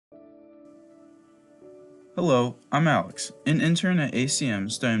Hello, I'm Alex, an intern at ACM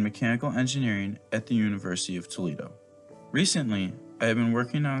studying mechanical engineering at the University of Toledo. Recently, I have been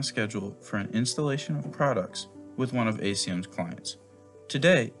working on a schedule for an installation of products with one of ACM's clients.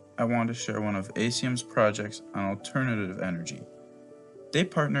 Today, I want to share one of ACM's projects on alternative energy. They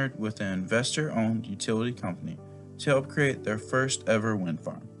partnered with an investor-owned utility company to help create their first ever wind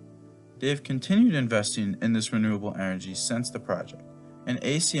farm. They have continued investing in this renewable energy since the project, and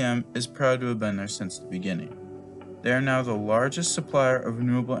ACM is proud to have been there since the beginning. They are now the largest supplier of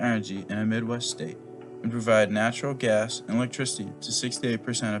renewable energy in a Midwest state and provide natural gas and electricity to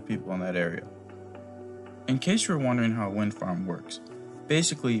 68% of people in that area. In case you're wondering how a wind farm works,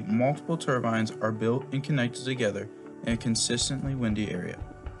 basically multiple turbines are built and connected together in a consistently windy area,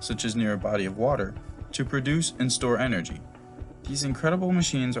 such as near a body of water, to produce and store energy. These incredible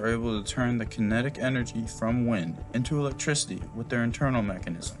machines are able to turn the kinetic energy from wind into electricity with their internal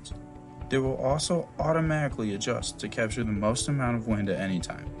mechanisms. They will also automatically adjust to capture the most amount of wind at any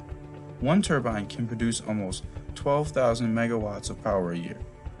time. One turbine can produce almost 12,000 megawatts of power a year.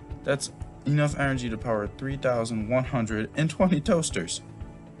 That's enough energy to power 3,120 toasters.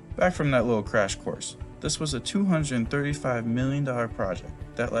 Back from that little crash course, this was a $235 million project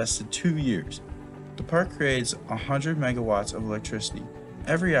that lasted 2 years. The park creates 100 megawatts of electricity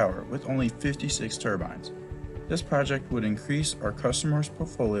every hour with only 56 turbines. This project would increase our customers'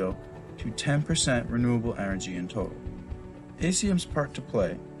 portfolio to 10% renewable energy in total. ACM's part to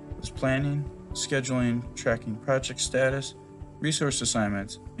play was planning, scheduling, tracking project status, resource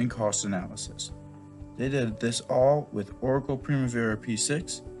assignments, and cost analysis. They did this all with Oracle Primavera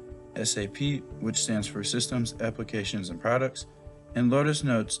P6, SAP, which stands for Systems, Applications, and Products, and Lotus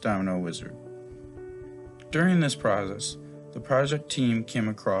Notes Domino Wizard. During this process, the project team came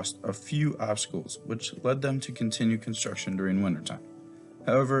across a few obstacles which led them to continue construction during wintertime.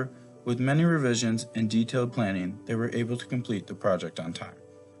 However, with many revisions and detailed planning, they were able to complete the project on time.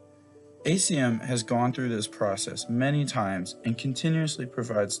 ACM has gone through this process many times and continuously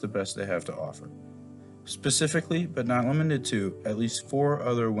provides the best they have to offer. Specifically, but not limited to, at least 4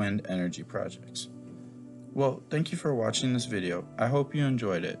 other wind energy projects. Well, thank you for watching this video. I hope you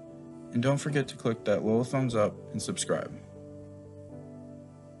enjoyed it. And don't forget to click that little thumbs up and subscribe.